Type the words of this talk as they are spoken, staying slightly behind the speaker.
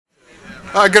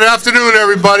Good afternoon,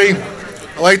 everybody.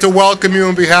 I'd like to welcome you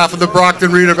on behalf of the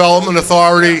Brockton Redevelopment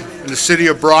Authority in the city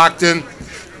of Brockton.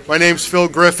 My name's Phil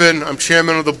Griffin. I'm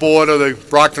chairman of the board of the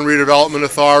Brockton Redevelopment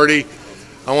Authority.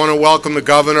 I want to welcome the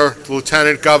governor, the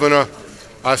lieutenant governor,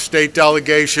 our state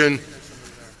delegation,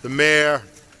 the mayor,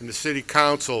 and the city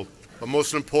council. But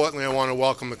most importantly, I want to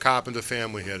welcome the Carpenter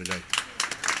family here today.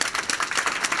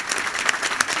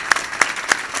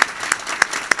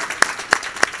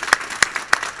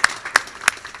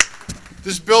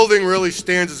 This building really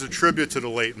stands as a tribute to the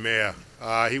late mayor.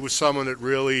 He was someone that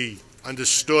really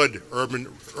understood urban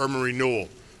renewal.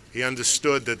 He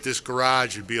understood that this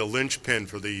garage would be a linchpin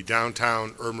for the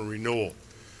downtown urban renewal.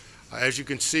 As you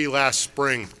can see, last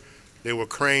spring, there were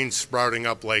cranes sprouting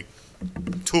up like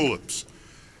tulips.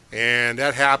 And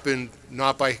that happened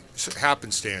not by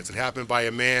happenstance. It happened by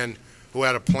a man who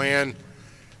had a plan,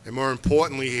 and more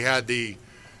importantly, he had the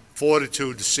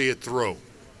fortitude to see it through.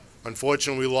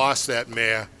 Unfortunately, we lost that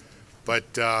mayor, but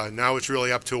now it's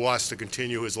really up to us to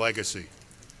continue his legacy.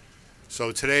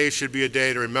 So today should be a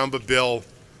day to remember Bill,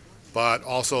 but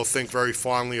also think very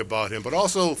fondly about him, but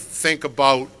also think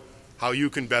about how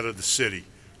you can better the city,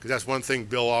 because that's one thing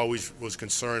Bill always was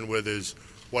concerned with, is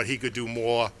what he could do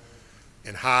more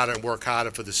and harder and work harder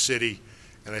for the city,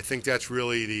 and I think that's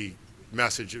really the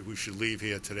message that we should leave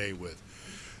here today with.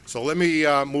 So let me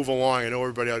move along. I know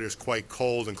everybody out here is quite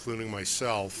cold, including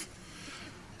myself.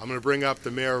 I'm going to bring up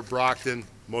the mayor of Brockton,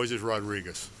 Moises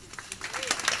Rodriguez.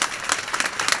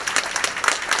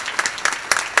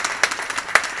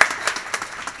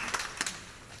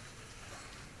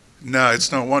 No,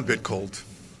 it's not one bit cold.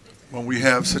 When we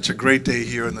have such a great day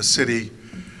here in the city,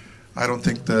 I don't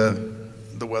think the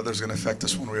weather's going to affect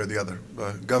us one way or the other.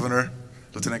 Governor,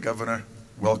 Lieutenant Governor,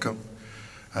 welcome.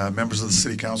 Members of the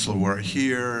City Council who are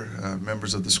here,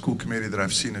 members of the school committee that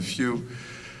I've seen a few.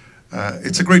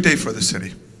 It's a great day for the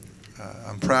city.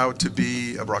 I'm proud to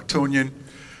be a Brocktonian.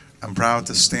 I'm proud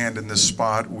to stand in this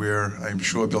spot where I'm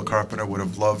sure Bill Carpenter would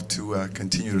have loved to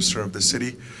continue to serve the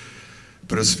city.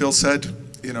 But as Phil said,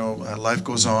 you know, life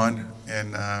goes on,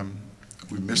 and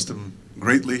we missed him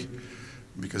greatly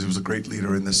because he was a great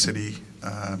leader in the city,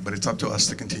 but it's up to us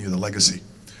to continue the legacy.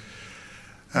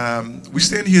 We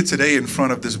stand here today in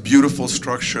front of this beautiful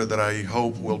structure that I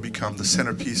hope will become the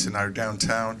centerpiece in our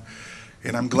downtown.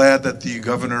 And I'm glad that the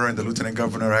governor and the lieutenant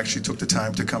governor actually took the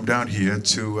time to come down here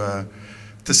to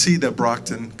see that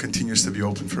Brockton continues to be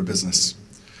open for business.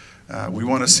 We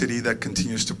want a city that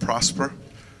continues to prosper.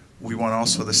 We want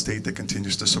also the state that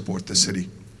continues to support the city,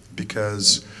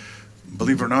 because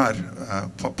believe it or not,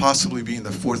 possibly being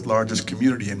the fourth largest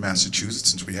community in Massachusetts,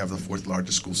 since we have the fourth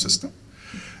largest school system,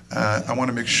 I want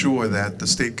to make sure that the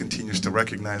state continues to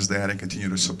recognize that and continue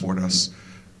to support us,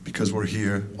 because we're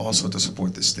here also to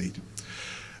support the state.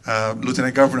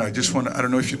 Lieutenant Governor, I don't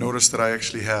know if you noticed that I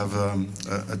actually have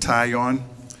a tie on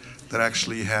that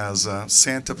actually has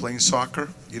Santa playing soccer.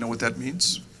 You know what that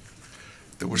means?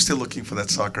 That we're still looking for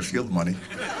that soccer field money.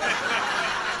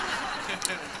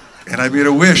 And I made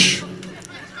a wish.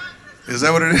 Is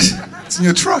that what it is? It's in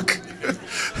your truck.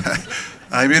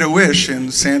 I made a wish,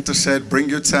 and Santa said, bring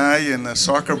your tie and a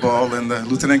soccer ball, and the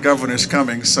Lieutenant Governor is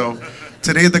coming. So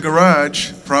today at the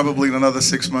garage, probably in another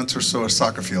 6 months or so, a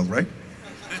soccer field, right?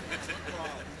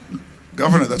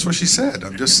 Governor, that's what she said.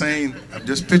 I'm just saying, I'm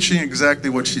just pitching exactly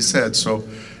what she said. So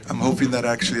I'm hoping that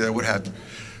actually that would happen.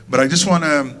 But I just want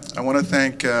to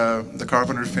thank the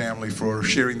Carpenter family for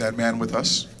sharing that man with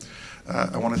us.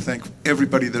 I want to thank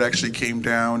everybody that actually came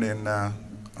down and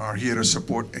are here to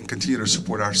support and continue to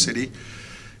support our city.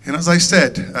 And as I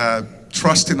said,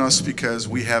 trust in us, because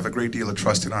we have a great deal of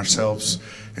trust in ourselves,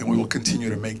 and we will continue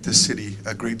to make this city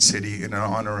a great city in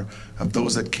honor of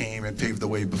those that came and paved the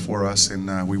way before us.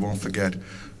 And we won't forget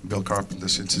Bill Carpenter,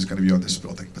 since he's going to be on this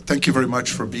building. But thank you very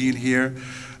much for being here.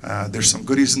 There's some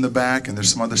goodies in the back, and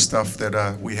there's some other stuff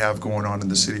that we have going on in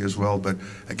the city as well. But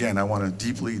again, I want to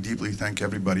deeply, deeply thank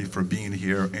everybody for being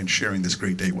here and sharing this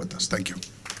great day with us. Thank you.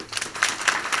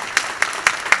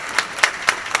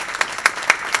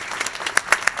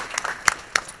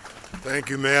 Thank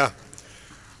you, Mayor.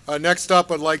 Next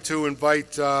up, I'd like to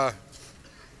invite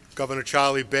Governor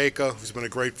Charlie Baker, who's been a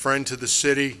great friend to the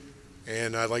city,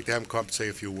 and I'd like to have him come up and say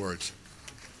a few words.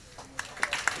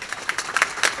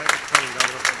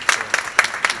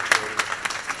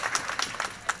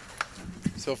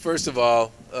 So first of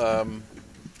all, I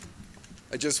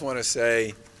just want to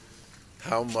say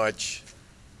how much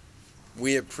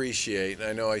we appreciate, and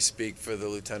I know I speak for the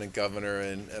Lieutenant Governor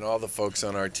and all the folks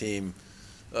on our team,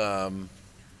 the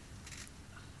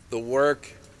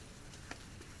work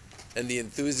and the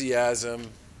enthusiasm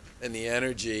and the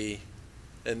energy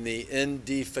and the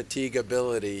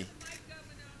indefatigability.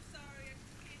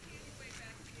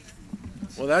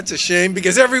 Well, that's a shame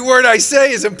because every word I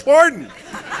say is important.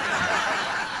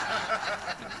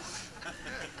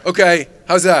 Okay,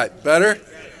 how's that? Better?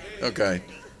 Okay.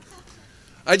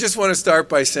 I just want to start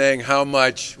by saying how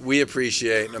much we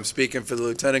appreciate, and I'm speaking for the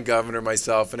Lieutenant Governor,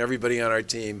 myself, and everybody on our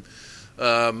team,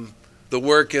 the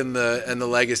work and the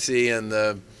legacy and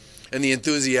the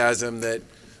enthusiasm that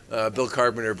Bill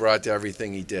Carpenter brought to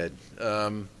everything he did.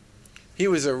 He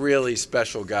was a really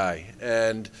special guy,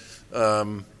 and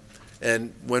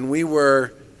when we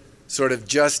were sort of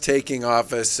just taking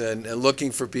office and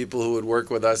looking for people who would work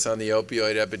with us on the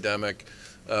opioid epidemic,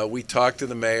 we talked to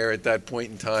the mayor at that point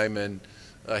in time, and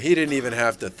he didn't even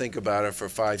have to think about it for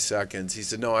 5 seconds. He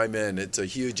said, no, I'm in. It's a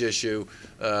huge issue.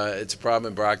 It's a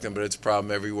problem in Brockton, but it's a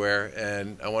problem everywhere,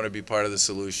 and I want to be part of the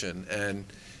solution. And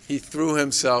he threw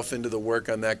himself into the work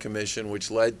on that commission, which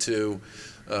led to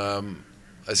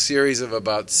a series of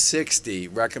about 60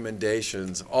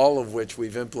 recommendations, all of which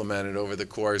we've implemented over the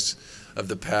course of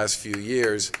the past few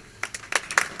years.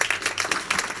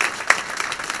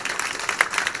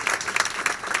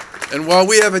 And while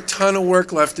we have a ton of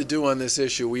work left to do on this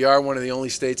issue, we are one of the only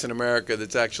states in America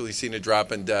that's actually seen a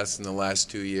drop in deaths in the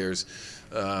last 2 years.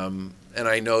 And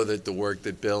I know that the work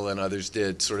that Bill and others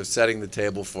did, sort of setting the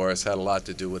table for us, had a lot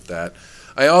to do with that.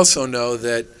 I also know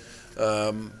that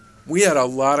we had a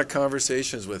lot of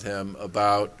conversations with him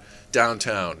about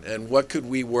downtown and what could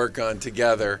we work on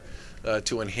together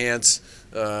to enhance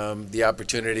the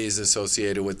opportunities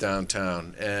associated with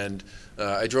downtown. And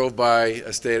I drove by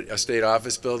a state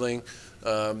office building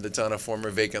that's on a former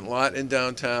vacant lot in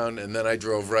downtown, and then I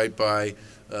drove right by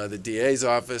the DA's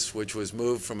office, which was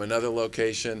moved from another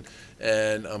location,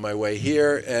 and on my way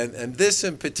here. And this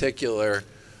in particular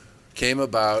came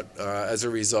about as a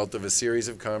result of a series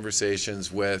of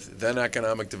conversations with then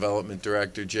Economic Development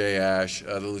Director Jay Ash,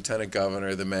 the Lieutenant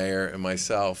Governor, the Mayor, and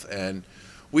myself. And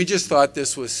we just thought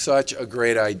this was such a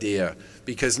great idea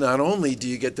because not only do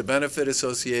you get the benefit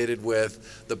associated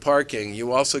with the parking,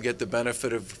 you also get the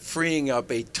benefit of freeing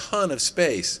up a ton of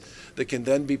space that can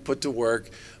then be put to work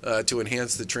to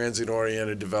enhance the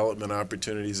transit-oriented development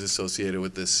opportunities associated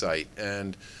with this site.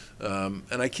 And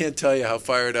I can't tell you how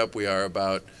fired up we are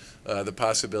about the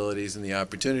possibilities and the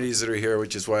opportunities that are here,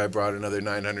 which is why I brought another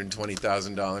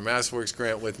 $920,000 MassWorks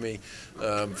grant with me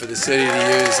for the city to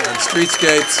use on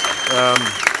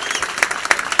streetscapes.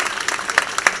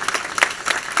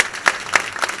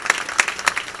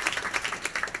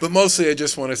 But mostly I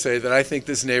just want to say that I think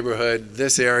this neighborhood,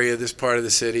 this area, this part of the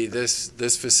city, this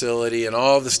facility, and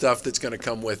all the stuff that's going to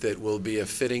come with it will be a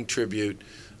fitting tribute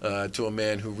to a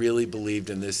man who really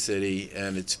believed in this city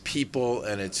and its people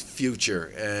and its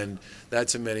future. And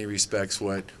that's in many respects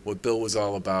what Bill was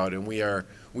all about. And we are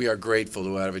grateful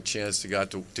to have a chance to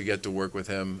get to work with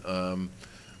him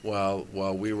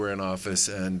while we were in office.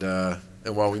 And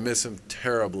while we miss him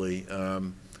terribly,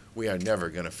 we are never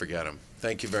going to forget him.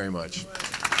 Thank you very much.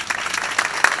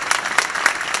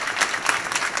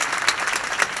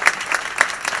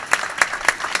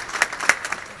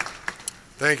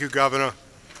 Thank you, Governor.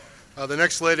 The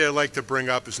next lady I'd like to bring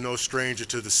up is no stranger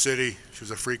to the city. She was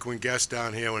a frequent guest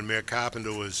down here when Mayor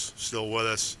Carpenter was still with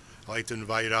us. I'd like to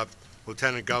invite up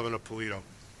Lieutenant Governor Polito.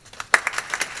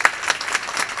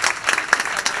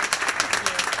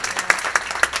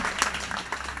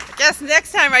 I guess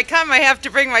next time I come, I have to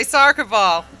bring my soccer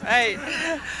ball. Right.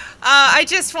 I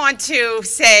just want to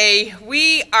say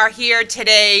we are here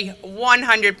today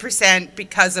 100%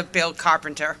 because of Bill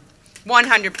Carpenter.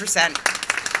 100%.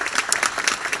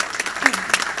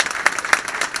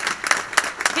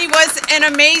 He was an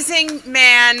amazing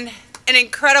man, an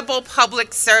incredible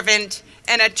public servant,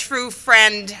 and a true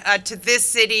friend to this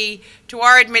city, to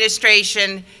our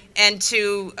administration, and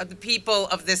to the people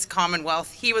of this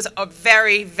Commonwealth. He was a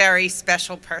very, very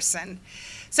special person.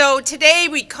 So today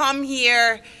we come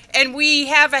here and we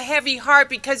have a heavy heart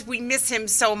because we miss him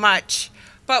so much.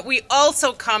 But we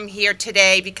also come here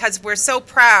today because we're so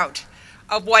proud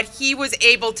of what he was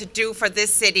able to do for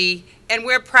this city, and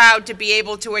we're proud to be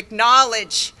able to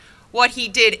acknowledge what he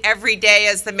did every day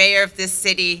as the mayor of this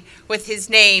city with his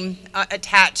name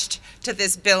attached to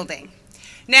this building.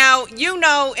 Now, you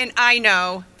know and I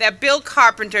know that Bill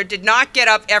Carpenter did not get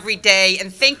up every day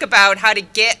and think about how to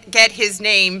get his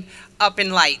name up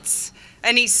in lights.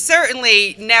 And he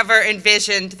certainly never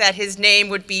envisioned that his name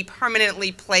would be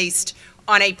permanently placed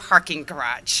on a parking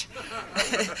garage.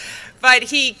 But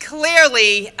he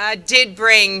clearly did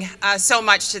bring so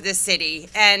much to this city.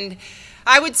 And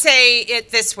I would say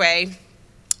it this way: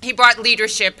 he brought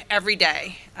leadership every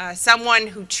day. Someone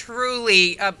who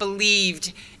truly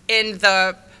believed in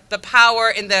the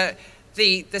power and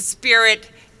the spirit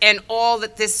and all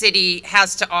that this city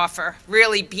has to offer,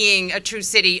 really being a true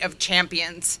city of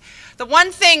champions. The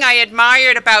one thing I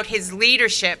admired about his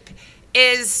leadership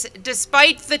is,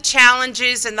 despite the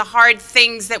challenges and the hard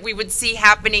things that we would see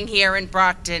happening here in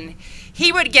Brockton,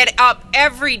 he would get up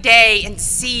every day and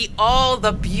see all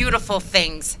the beautiful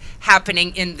things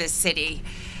happening in this city.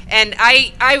 And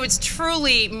I was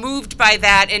truly moved by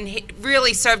that, and he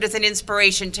really served as an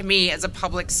inspiration to me as a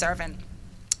public servant.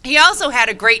 He also had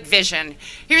a great vision.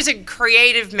 He was a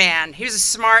creative man. He was a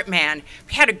smart man.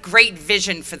 He had a great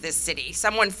vision for this city.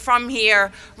 Someone from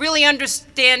here, really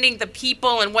understanding the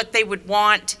people and what they would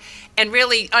want, and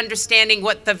really understanding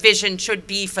what the vision should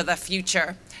be for the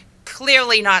future.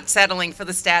 Clearly not settling for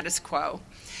the status quo.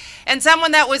 And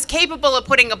someone that was capable of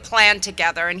putting a plan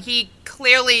together, and he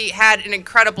clearly had an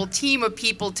incredible team of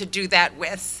people to do that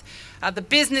with. The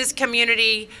business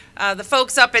community, the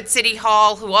folks up at City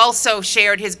Hall who also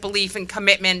shared his belief and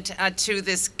commitment to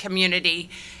this community,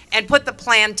 and put the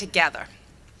plan together.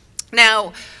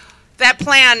 Now, that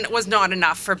plan was not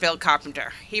enough for Bill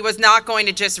Carpenter. He was not going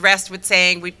to just rest with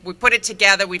saying, we put it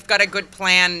together, we've got a good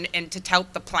plan, and to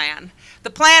tout the plan. The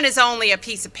plan is only a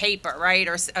piece of paper, right,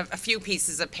 or a few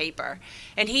pieces of paper.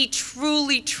 And he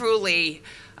truly, truly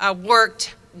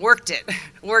worked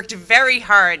very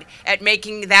hard at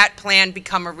making that plan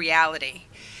become a reality.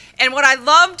 And what I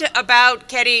loved about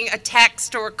getting a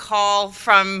text or a call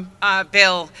from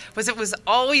Bill was it was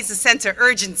always a sense of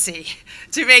urgency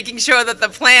to making sure that the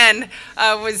plan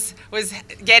was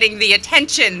getting the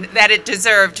attention that it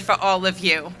deserved for all of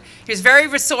you. He was very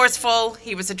resourceful.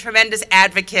 He was a tremendous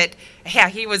advocate. Yeah,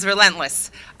 he was relentless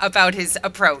about his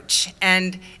approach,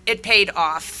 and it paid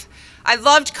off. I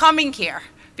loved coming here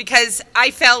because I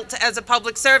felt, as a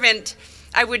public servant,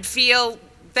 I would feel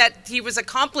that he was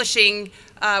accomplishing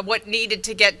what needed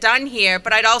to get done here,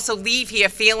 but I'd also leave here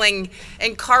feeling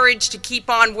encouraged to keep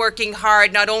on working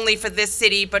hard, not only for this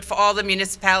city, but for all the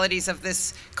municipalities of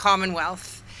this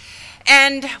Commonwealth.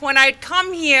 And when I'd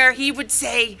come here, he would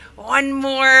say, one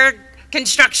more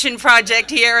construction project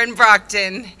here in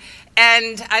Brockton.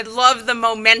 And I love the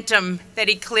momentum that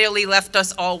he clearly left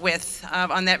us all with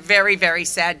on that very, very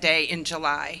sad day in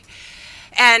July.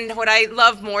 And what I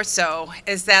love more so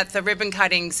is that the ribbon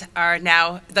cuttings are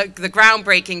now, the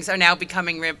groundbreakings are now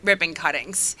becoming ribbon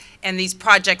cuttings. And these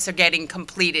projects are getting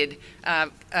completed.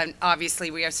 And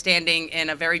obviously, we are standing in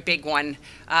a very big one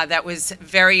that was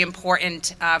very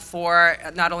important for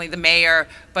not only the mayor,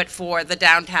 but for the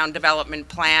downtown development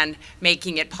plan,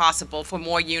 making it possible for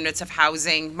more units of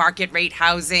housing, market rate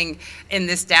housing in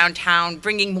this downtown,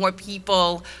 bringing more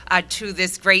people to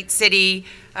this great city,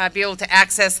 be able to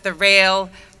access the rail,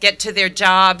 get to their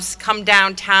jobs, come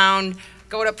downtown,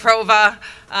 go to Prova,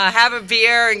 have a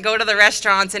beer, and go to the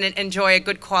restaurants and enjoy a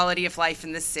good quality of life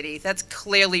in this city. That's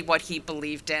clearly what he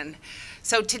believed in.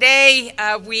 So today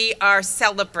we are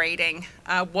celebrating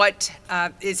what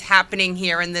is happening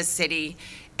here in this city,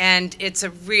 and it's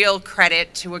a real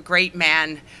credit to a great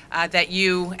man that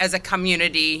you as a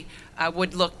community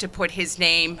would look to put his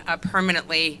name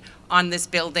permanently on this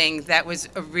building that was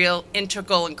a real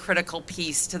integral and critical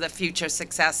piece to the future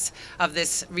success of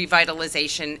this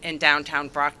revitalization in downtown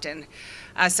Brockton.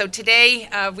 So today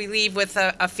we leave with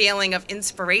a feeling of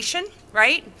inspiration,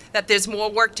 right? That there's more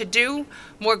work to do,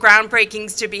 more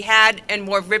groundbreakings to be had, and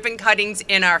more ribbon cuttings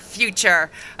in our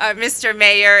future. Mr.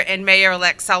 Mayor and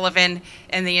Mayor-elect Sullivan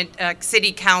and the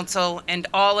City Council and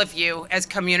all of you as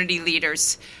community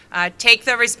leaders, take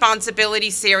the responsibility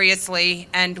seriously,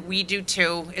 and we do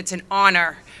too. It's an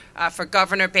honor for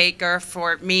Governor Baker,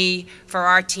 for me, for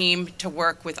our team to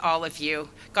work with all of you.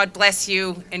 God bless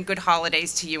you, and good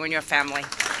holidays to you and your family.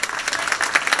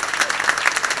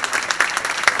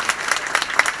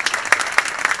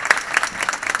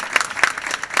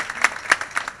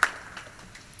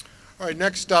 All right,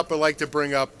 next up, I'd like to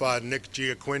bring up Nick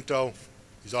Giaquinto.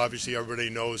 He's obviously, everybody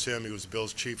knows him. He was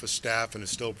Bill's chief of staff and is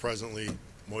still presently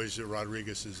Moise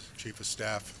Rodriguez's chief of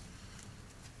staff.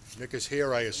 Nick is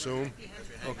here, I assume.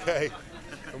 Okay,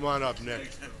 come on up, Nick.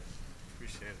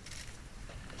 Appreciate it.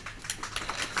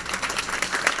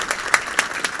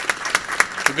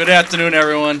 Well, good afternoon,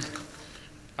 everyone.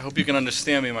 I hope you can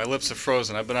understand me. My lips are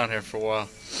frozen. I've been on here for a while.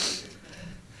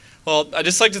 Well, I'd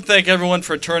just like to thank everyone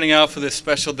for turning out for this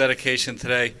special dedication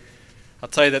today. I'll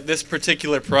tell you that this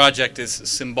particular project is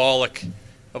symbolic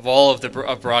of all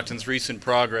of Brockton's recent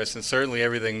progress, and certainly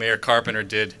everything Mayor Carpenter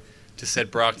did to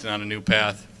set Brockton on a new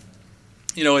path.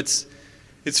 You know, it's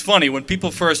funny, when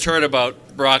people first heard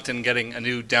about Brockton getting a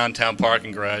new downtown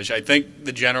parking garage, I think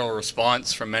the general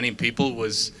response from many people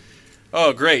was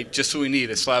oh, great, just what we need,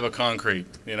 a slab of concrete,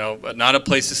 you know, but not a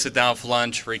place to sit down for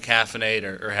lunch, recaffeinate,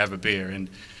 or have a beer. And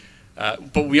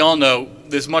but we all know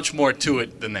there's much more to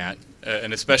it than that,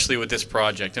 and especially with this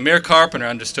project. And Mayor Carpenter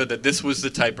understood that this was the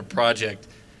type of project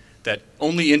that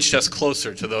only inched us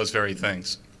closer to those very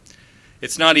things.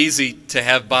 It's not easy to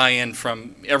have buy-in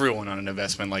from everyone on an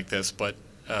investment like this, but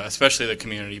especially the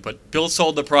community. But Bill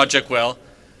sold the project well,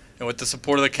 and with the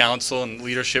support of the council and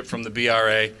leadership from the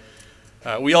BRA,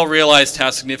 we all realized how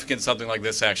significant something like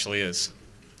this actually is.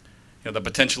 You know, the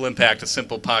potential impact a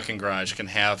simple parking garage can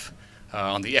have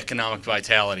on the economic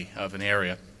vitality of an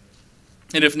area.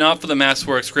 And if not for the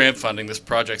MassWorks grant funding, this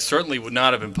project certainly would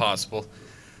not have been possible.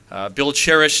 Bill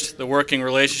cherished the working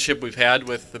relationship we've had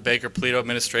with the Baker Polito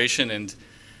administration, and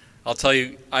I'll tell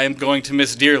you, I am going to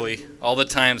miss dearly all the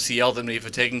times he yelled at me for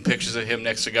taking pictures of him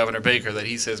next to Governor Baker that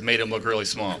he says made him look really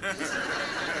small.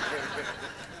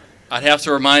 I'd have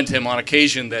to remind him on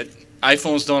occasion that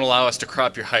iPhones don't allow us to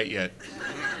crop your height yet.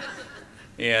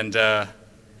 And,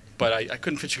 but I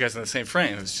couldn't fit you guys in the same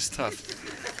frame. It was just tough.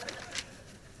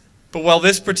 But while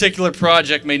this particular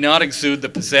project may not exude the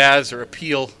pizzazz or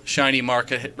appeal shiny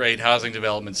market rate housing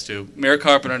developments do, Mayor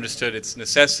Carpenter understood its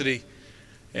necessity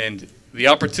and the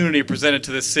opportunity presented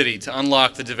to this city to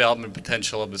unlock the development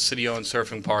potential of the city-owned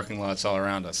surfing parking lots all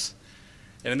around us.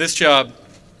 And in this job,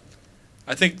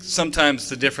 I think sometimes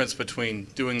the difference between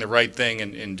doing the right thing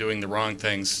and doing the wrong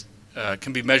things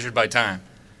can be measured by time.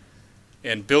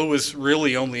 And Bill was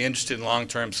really only interested in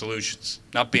long-term solutions,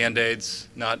 not Band-Aids,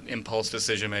 not impulse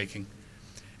decision-making.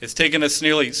 It's taken us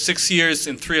nearly 6 years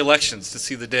and 3 elections to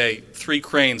see the day 3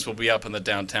 cranes will be up in the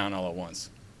downtown all at once.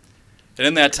 And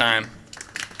in that time,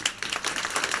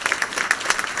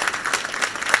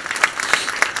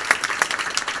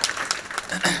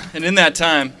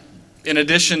 in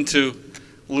addition to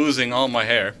losing all my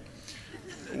hair,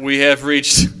 we have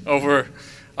reached over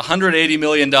 $180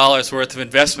 million worth of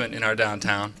investment in our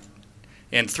downtown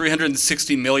and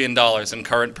 $360 million in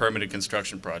current permitted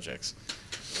construction projects.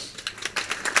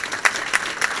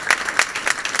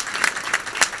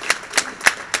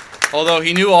 Although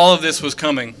he knew all of this was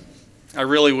coming, I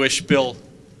really wish Bill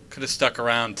could have stuck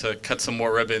around to cut some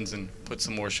more ribbons and put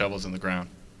some more shovels in the ground.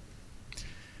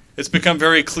 It's become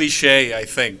very cliche, I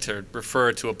think, to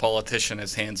refer to a politician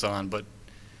as hands-on, but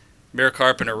Mayor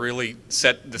Carpenter really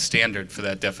set the standard for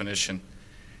that definition.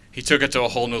 He took it to a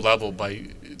whole new level by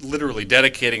literally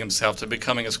dedicating himself to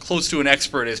becoming as close to an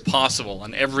expert as possible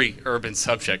on every urban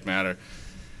subject matter.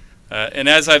 And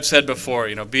as I've said before,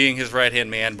 you know, being his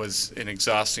right-hand man was an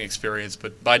exhausting experience,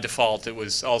 but by default it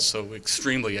was also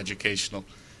extremely educational.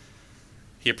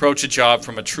 He approached the job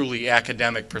from a truly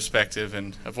academic perspective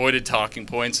and avoided talking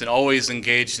points and always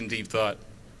engaged in deep thought.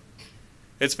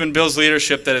 It's been Bill's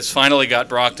leadership that has finally got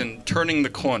Brockton turning the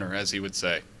corner, as he would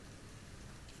say.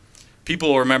 People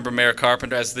will remember Mayor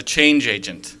Carpenter as the change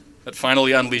agent that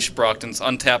finally unleashed Brockton's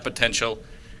untapped potential,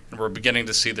 and we're beginning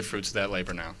to see the fruits of that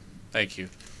labor now. Thank you.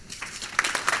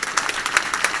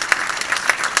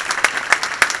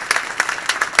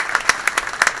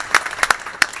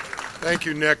 Thank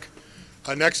you, Nick.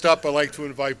 Next up, I'd like to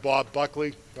invite Bob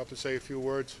Buckley up to say a few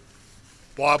words.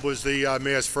 Bob was the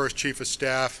mayor's first chief of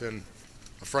staff and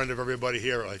a friend of everybody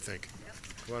here, I think. Yep.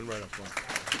 Come on right up, Bob.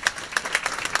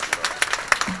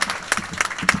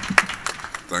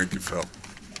 Thank you, Phil.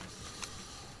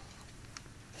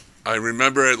 I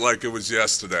remember it like it was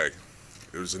yesterday.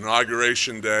 It was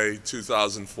Inauguration Day,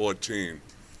 2014.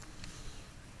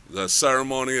 The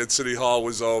ceremony at City Hall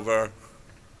was over.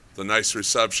 The nice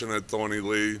reception at Thorny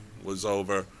Lee was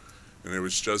over. And it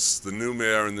was just the new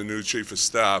mayor and the new chief of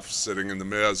staff sitting in the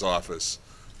mayor's office,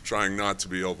 trying not to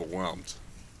be overwhelmed.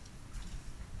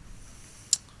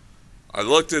 I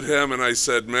looked at him and I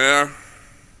said, Mayor,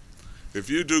 if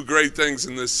you do great things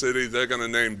in this city, they're going to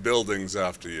name buildings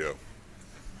after you.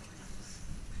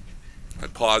 I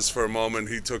paused for a moment.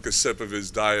 He took a sip of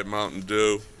his Diet Mountain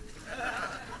Dew.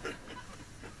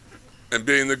 And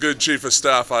being the good chief of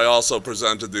staff, I also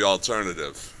presented the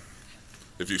alternative.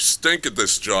 If you stink at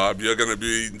this job, they're going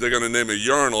to name a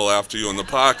urinal after you in the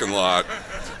parking lot,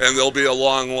 and there'll be a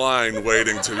long line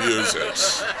waiting to use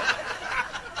it.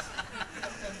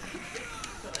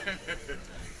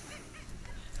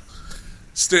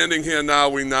 Standing here now,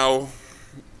 we know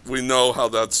how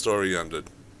that story ended.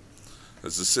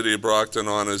 As the city of Brockton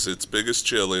honors its biggest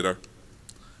cheerleader,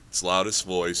 its loudest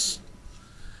voice,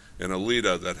 and a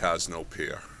leader that has no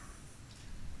peer.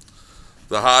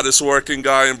 The hardest working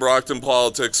guy in Brockton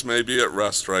politics may be at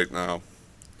rest right now,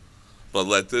 but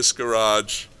let this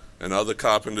garage and other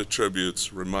Carpenter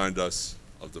tributes remind us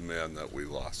of the man that we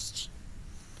lost.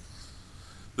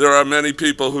 There are many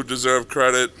people who deserve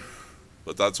credit,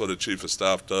 but that's what a chief of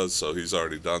staff does, so he's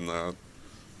already done that.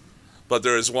 But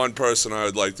there is one person I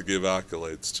would like to give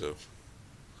accolades to.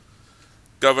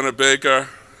 Governor Baker,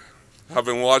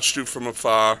 having watched you from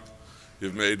afar,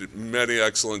 you've made many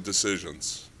excellent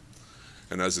decisions.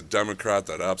 And as a Democrat,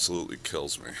 that absolutely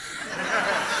kills me.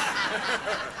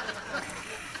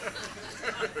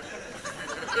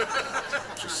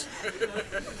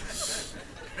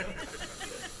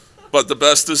 But the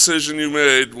best decision you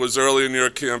made was early in your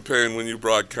campaign when you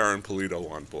brought Karyn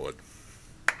Polito on board.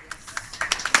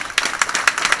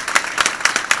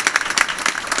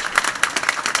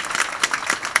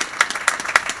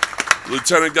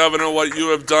 Lieutenant Governor, what you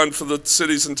have done for the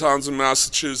cities and towns in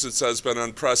Massachusetts has been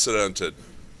unprecedented.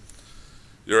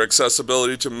 Your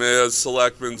accessibility to mayors,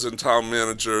 selectmen, and town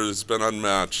managers has been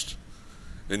unmatched,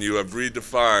 and you have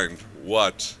redefined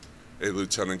what a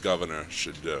lieutenant governor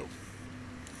should do.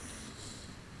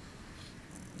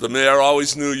 The mayor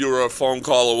always knew you were a phone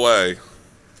call away,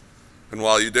 and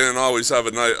while you didn't always have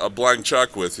a blank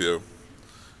check with you,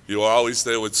 you were always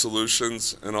there with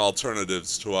solutions and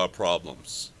alternatives to our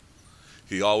problems.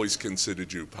 He always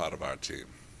considered you part of our team.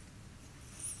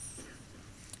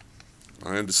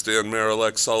 I understand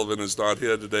Mayor-elect Sullivan is not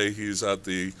here today. He's at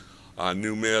the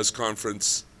new mayor's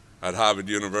conference at Harvard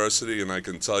University, and I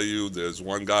can tell you there's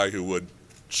one guy who would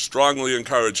strongly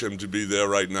encourage him to be there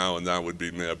right now, and that would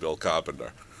be Mayor Bill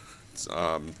Carpenter.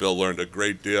 Bill learned a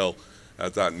great deal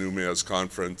at that new mayor's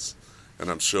conference,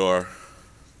 and I'm sure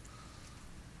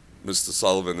Mr.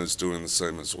 Sullivan is doing the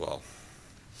same as well.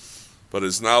 But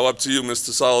it's now up to you,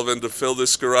 Mr. Sullivan, to fill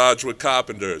this garage with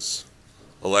carpenters,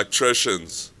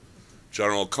 electricians,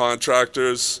 general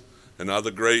contractors, and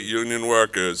other great union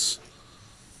workers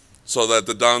so that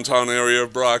the downtown area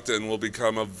of Brockton will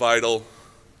become a vital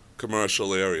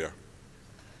commercial area.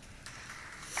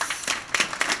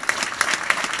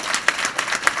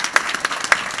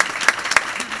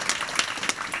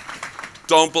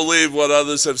 Don't believe what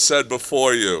others have said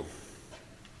before you.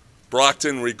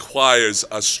 Brockton requires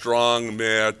a strong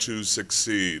mayor to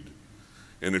succeed.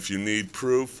 And if you need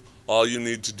proof, all you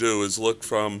need to do is look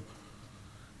from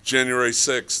January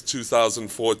 6,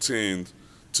 2014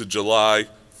 to July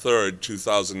 3,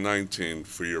 2019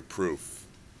 for your proof.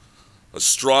 A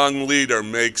strong leader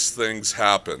makes things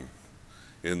happen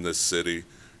in this city,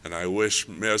 and I wish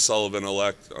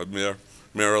Mayor-elect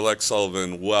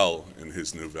Sullivan well in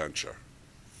his new venture.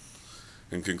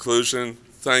 In conclusion,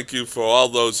 thank you for all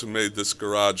those who made this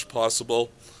garage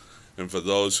possible and for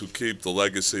those who keep the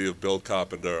legacy of Bill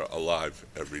Carpenter alive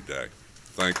every day.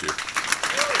 Thank you.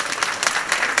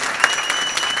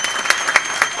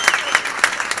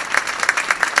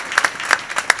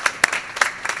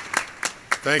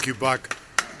 Thank you, Buck.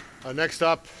 Next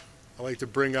up, I'd like to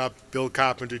bring up Bill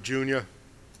Carpenter, Jr.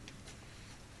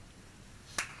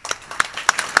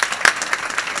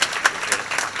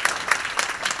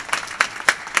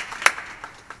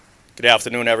 Good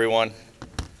afternoon, everyone.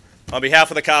 On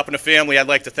behalf of the Carpenter family, I'd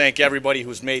like to thank everybody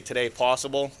who's made today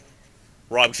possible.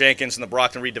 Rob Jenkins and the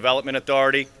Brockton Redevelopment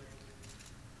Authority,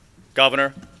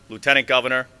 Governor, Lieutenant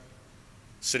Governor,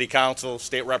 City Council,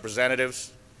 State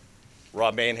Representatives,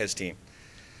 Rob May and his team.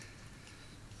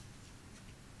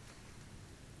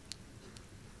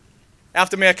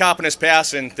 After Mayor Carpenter's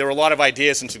passing, there were a lot of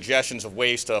ideas and suggestions of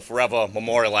ways to forever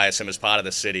memorialize him as part of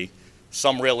the city.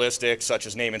 Some realistic, such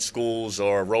as naming schools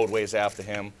or roadways after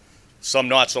him. Some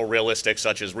not so realistic,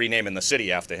 such as renaming the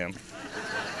city after him.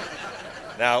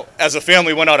 Now, as a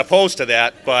family, we're not opposed to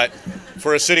that, but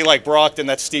for a city like Brockton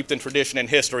that's steeped in tradition and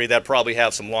history, that probably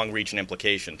have some long-reaching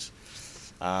implications.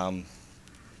 Robert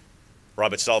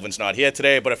Sullivan's not here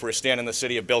today, but if we were standing in the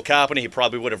city of Bill Carpenter, he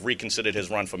probably would have reconsidered his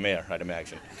run for mayor, I'd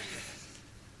imagine.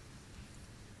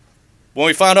 When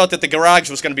we found out that the garage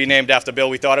was going to be named after Bill,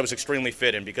 we thought it was extremely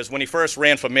fitting because when he first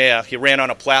ran for mayor, he ran on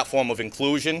a platform of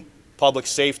inclusion, public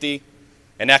safety,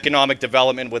 and economic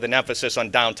development with an emphasis on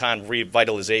downtown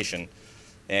revitalization.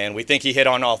 And we think he hit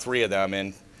on all three of them.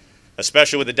 And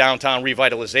especially with the downtown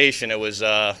revitalization, it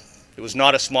was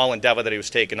not a small endeavor that he was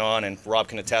taking on, and Rob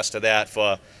can attest to that.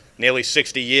 For nearly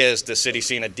 60 years, the city's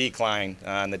seen a decline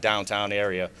in the downtown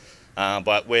area.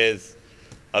 But with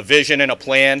a vision and a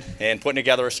plan and putting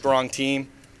together a strong team,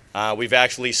 we've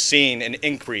actually seen an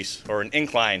increase or an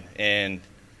incline in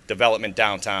development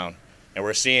downtown. And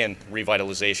we're seeing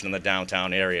revitalization in the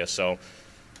downtown area. So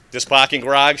this parking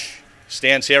garage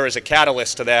stands here as a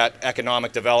catalyst to that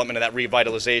economic development and that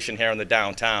revitalization here in the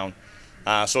downtown.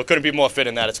 So it couldn't be more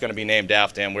fitting that it's going to be named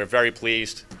after him. We're very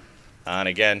pleased, and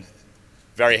again,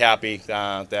 very happy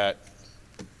that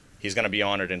he's going to be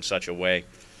honored in such a way.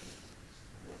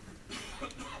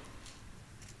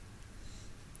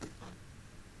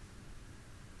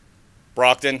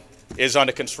 Brockton is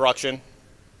under construction.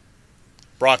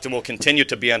 Brockton will continue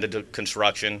to be under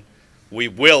construction. We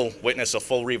will witness a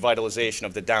full revitalization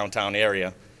of the downtown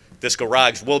area. This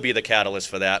garage will be the catalyst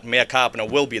for that. Mayor Carpenter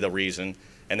will be the reason,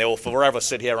 and they will forever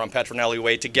sit here on Petronelli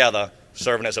Way together,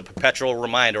 serving as a perpetual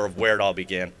reminder of where it all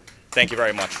began. Thank you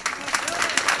very much.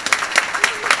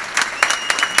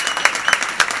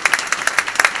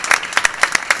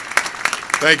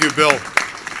 Thank you, Bill.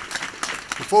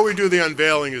 Before we do the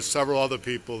unveiling, there's several other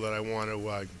people that I want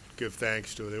to give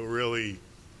thanks to. They were really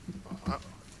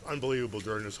unbelievable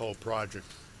during this whole project.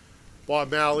 Bob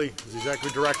Malley is the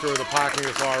Executive Director of the Parking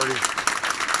Authority,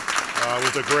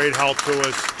 was a great help to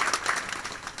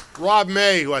us. Rob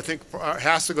May, who I think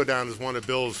has to go down as one of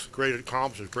Bill's great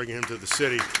accomplishments, bringing him to the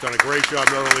city. He's done a great job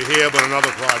not only here, but on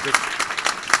other projects.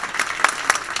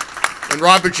 And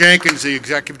Robert Jenkins, the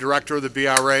Executive Director of the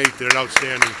BRA, did an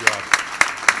outstanding job.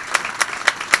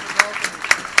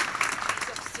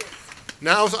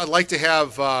 Now I'd like to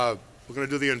have, we're going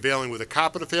to do the unveiling with the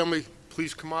Carpenter family.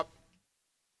 Please come up.